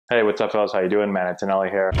Hey, what's up, fellas? How you doing? Man, Antonelli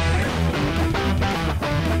here.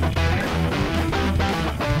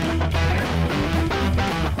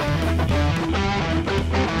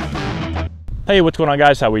 Hey, what's going on,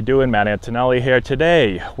 guys? How we doing? Man, Antonelli here.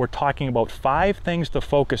 Today, we're talking about 5 things to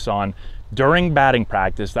focus on during batting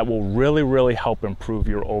practice that will really help improve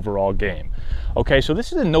your overall game. Okay, so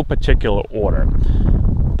this is in no particular order.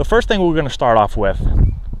 The first thing we're going to start off with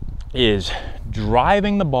is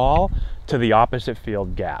driving the ball to the opposite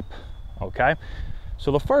field gap. Okay,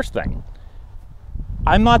 so the first thing,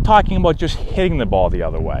 I'm not talking about just hitting the ball the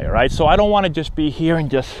other way, all right? So I don't want to just be here and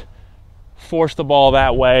just force the ball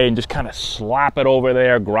that way and just kind of slap it over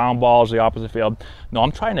there, ground balls the opposite field. No,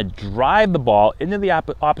 I'm trying to drive the ball into the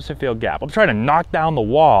opposite field gap. I'm trying to knock down the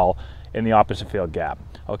wall in the opposite field gap,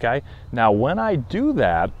 okay? Now, when I do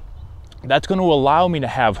that, that's going to allow me to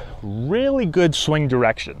have really good swing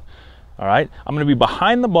direction. All right, I'm going to be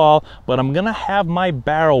behind the ball, but I'm going to have my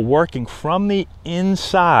barrel working from the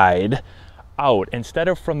inside out instead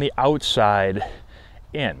of from the outside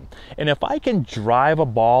in. And if I can drive a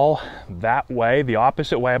ball that way, the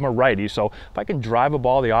opposite way, I'm a righty, so if I can drive a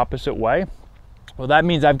ball the opposite way, well, that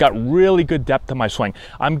means I've got really good depth to my swing.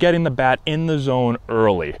 I'm getting the bat in the zone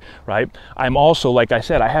early, right? I'm also, like I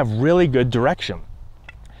said, I have really good direction.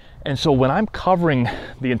 And so when I'm covering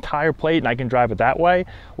the entire plate and I can drive it that way,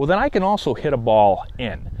 well, then I can also hit a ball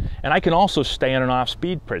in. And I can also stay in an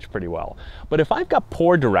off-speed pitch pretty well. But if I've got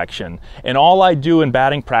poor direction and all I do in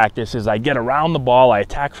batting practice is I get around the ball, I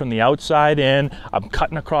attack from the outside in, I'm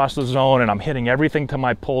cutting across the zone and I'm hitting everything to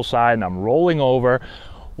my pull side and I'm rolling over,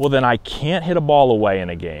 well, then I can't hit a ball away in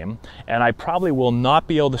a game, and I probably will not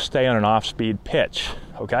be able to stay on an off-speed pitch,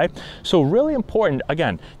 okay? So really important,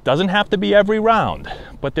 again, doesn't have to be every round,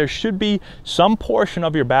 but there should be some portion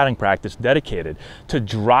of your batting practice dedicated to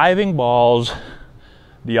driving balls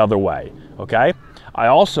the other way, okay? I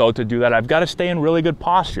also, to do that, I've got to stay in really good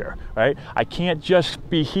posture, right? I can't just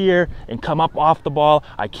be here and come up off the ball.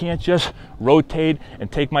 I can't just rotate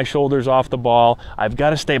and take my shoulders off the ball. I've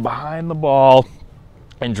got to stay behind the ball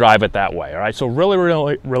and drive it that way, all right? So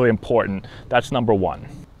really important. That's number 1.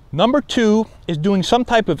 Number 2 is doing some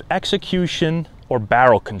type of execution or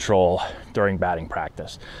barrel control during batting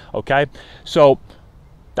practice, okay? So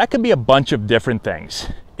that could be a bunch of different things.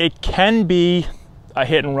 It can be a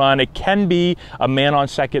hit and run. It can be a man on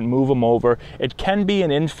second, move him over. It can be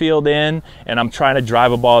an infield in, and I'm trying to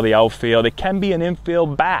drive a ball to the outfield. It can be an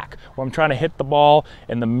infield back, where I'm trying to hit the ball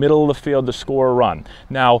in the middle of the field to score a run.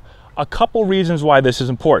 Now, a couple reasons why this is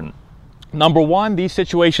important. Number 1, these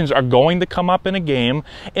situations are going to come up in a game,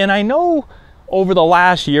 and I know over the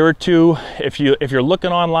last year or two, if you're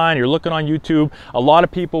looking online, you're looking on YouTube, a lot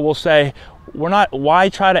of people will say, why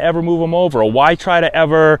try to ever move them over, or why try to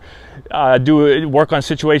ever work on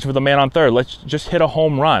situations with a man on third? Let's just hit a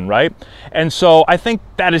home run, right? And so I think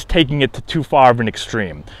that is taking it to too far of an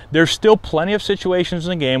extreme. There's still plenty of situations in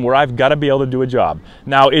the game where I've got to be able to do a job.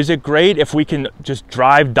 Now, is it great if we can just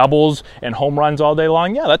drive doubles and home runs all day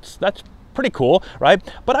long? Yeah, that's pretty cool, right?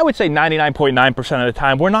 But I would say 99.9% of the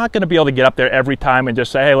time, we're not going to be able to get up there every time and just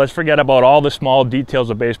say, hey, let's forget about all the small details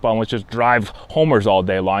of baseball and let's just drive homers all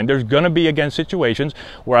day long. There's going to be, again, situations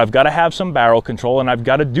where I've got to have some barrel control and I've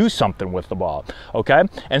got to do something with the ball, okay?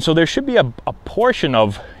 And so there should be a portion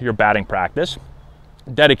of your batting practice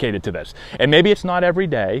dedicated to this. And maybe it's not every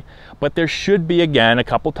day, but there should be, again, a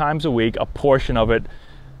couple times a week, a portion of it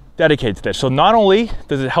dedicated to this. So not only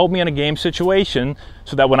does it help me in a game situation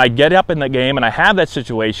so that when I get up in the game and I have that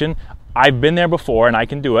situation, I've been there before and I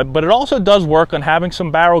can do it, but it also does work on having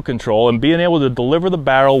some barrel control and being able to deliver the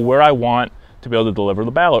barrel where I want to be able to deliver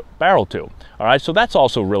the barrel to. All right, so that's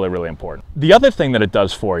also really important. The other thing that it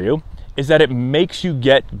does for you is that it makes you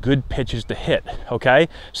get good pitches to hit, okay?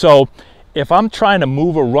 So if I'm trying to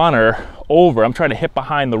move a runner over, I'm trying to hit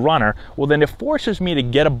behind the runner, well, then it forces me to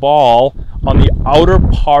get a ball on the outer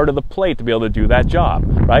part of the plate to be able to do that job,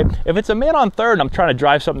 right? If it's a man on third and I'm trying to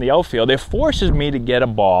drive something to the outfield, it forces me to get a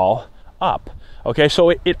ball up. Okay,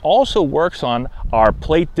 so it also works on our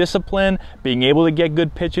plate discipline, being able to get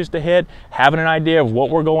good pitches to hit, having an idea of what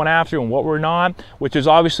we're going after and what we're not, which is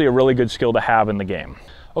obviously a really good skill to have in the game.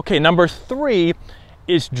 Okay, number 3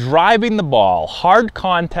 is driving the ball, hard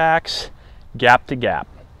contacts, gap to gap,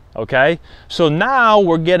 okay? So now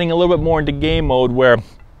we're getting a little bit more into game mode where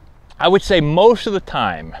I would say most of the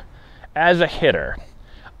time as a hitter,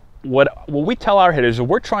 what we tell our hitters is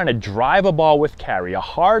we're trying to drive a ball with carry, a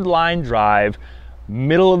hard line drive,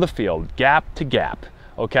 middle of the field, gap to gap,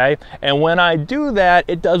 okay? And when I do that,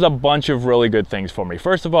 it does a bunch of really good things for me.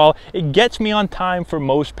 First of all, it gets me on time for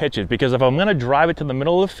most pitches, because if I'm gonna drive it to the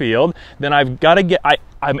middle of the field, then I've got to get,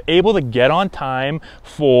 I'm able to get on time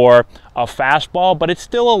for a fastball, but it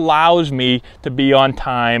still allows me to be on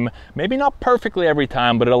time, maybe not perfectly every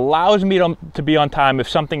time, but it allows me to be on time if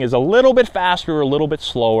something is a little bit faster or a little bit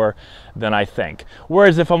slower than I think.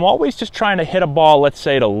 Whereas if I'm always just trying to hit a ball, let's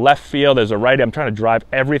say to left field as a righty, I'm trying to drive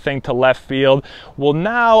everything to left field, well,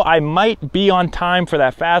 now I might be on time for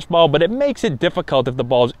that fastball, but it makes it difficult if the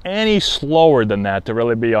ball's any slower than that to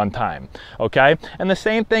really be on time, okay? And the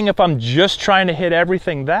same thing if I'm just trying to hit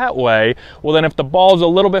everything that way, well, then if the ball's a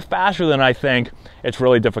little bit faster than I think, it's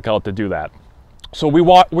really difficult to do that. So we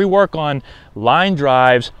work on line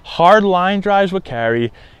drives, hard line drives with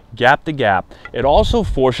carry, gap to gap. It also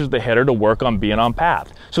forces the hitter to work on being on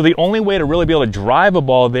path. So the only way to really be able to drive a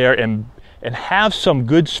ball there and have some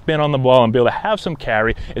good spin on the ball and be able to have some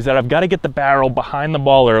carry is that I've got to get the barrel behind the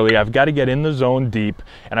ball early, I've got to get in the zone deep,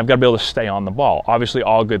 and I've got to be able to stay on the ball. Obviously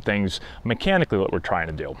all good things mechanically what we're trying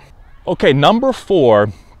to do. Okay, number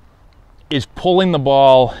 4 is pulling the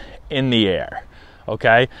ball in the air.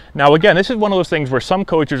 Okay, now again, this is one of those things where some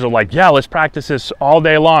coaches are like, yeah, let's practice this all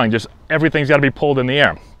day long, just everything's got to be pulled in the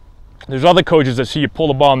air. There's other coaches that see you pull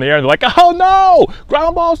the ball in the air and they're like, oh no,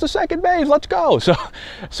 ground balls to second base, let's go.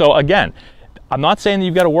 So again, I'm not saying that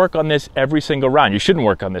you've got to work on this every single round. You shouldn't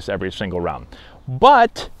work on this every single round.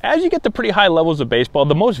 But as you get to pretty high levels of baseball,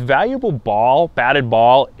 the most valuable ball, batted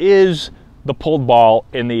ball, is the pulled ball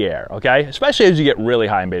in the air, okay? Especially as you get really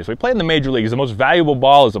high in baseball. We play in the major leagues, the most valuable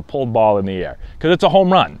ball is a pulled ball in the air because it's a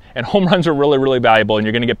home run. And home runs are really, really valuable and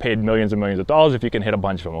you're gonna get paid millions and millions of dollars if you can hit a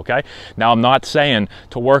bunch of them, okay? Now, I'm not saying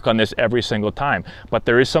to work on this every single time, but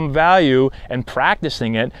there is some value in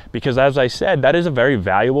practicing it because as I said, that is a very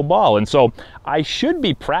valuable ball. And so I should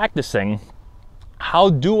be practicing how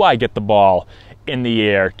do I get the ball in the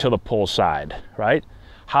air to the pull side, right?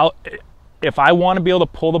 If I want to be able to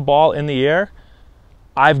pull the ball in the air,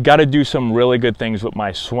 I've got to do some really good things with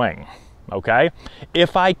my swing, okay?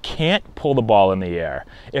 If I can't pull the ball in the air,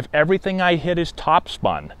 if everything I hit is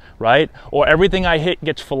topspun, right? Or everything I hit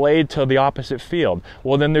gets filleted to the opposite field,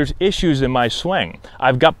 well, then there's issues in my swing.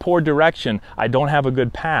 I've got poor direction. I don't have a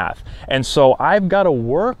good path. And so I've got to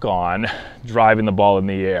work on driving the ball in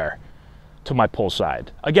the air to my pull side.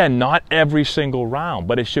 Again, not every single round,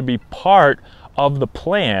 but it should be part of the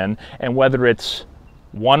plan, and whether it's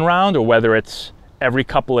one round or whether it's every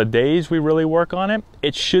couple of days we really work on it,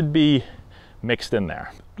 it should be mixed in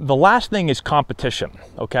there. The last thing is competition,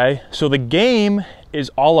 okay? So the game is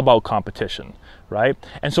all about competition, right?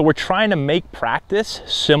 And so we're trying to make practice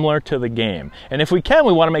similar to the game. And if we can,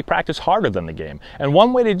 we want to make practice harder than the game. And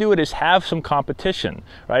one way to do it is have some competition,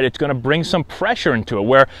 right? It's going to bring some pressure into it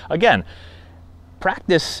where, again,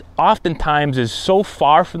 practice oftentimes is so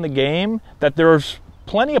far from the game that there's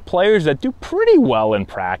plenty of players that do pretty well in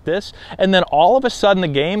practice, and then all of a sudden the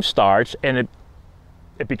game starts and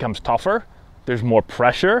it becomes tougher. There's more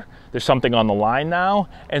pressure. There's something on the line now,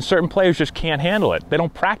 and certain players just can't handle it. They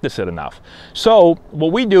don't practice it enough. So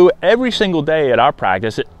what we do every single day at our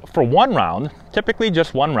practice, for one round, typically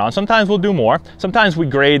just one round, sometimes we'll do more. Sometimes we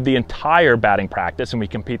grade the entire batting practice and we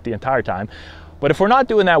compete the entire time. But if we're not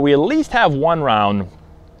doing that, we at least have one round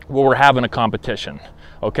where we're having a competition,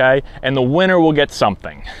 okay? And the winner will get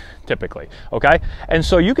something, typically, okay? And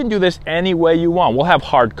so you can do this any way you want. We'll have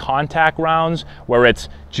hard contact rounds where it's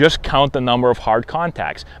just count the number of hard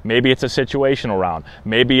contacts. Maybe it's a situational round.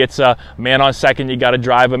 Maybe it's a man on second, you got to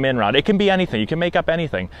drive them in round. It can be anything. You can make up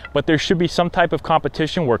anything. But there should be some type of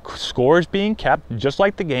competition where score is being kept, just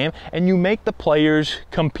like the game, and you make the players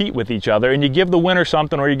compete with each other, and you give the winner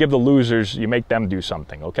something, or you give the losers, you make them do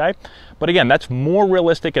something, okay? But again, that's more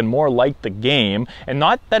realistic and more like the game, and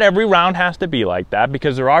not that every round has to be like that,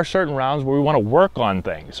 because there are certain rounds where we want to work on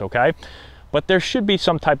things, okay? But there should be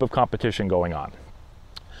some type of competition going on.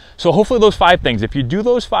 So hopefully those 5 things, if you do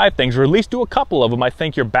those 5 things, or at least do a couple of them, I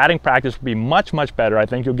think your batting practice will be much, much better. I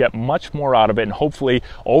think you'll get much more out of it, and hopefully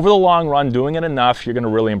over the long run, doing it enough, you're going to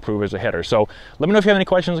really improve as a hitter. So let me know if you have any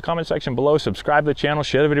questions in the comment section below. Subscribe to the channel,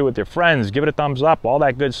 share the video with your friends, give it a thumbs up, all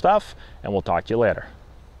that good stuff, and we'll talk to you later.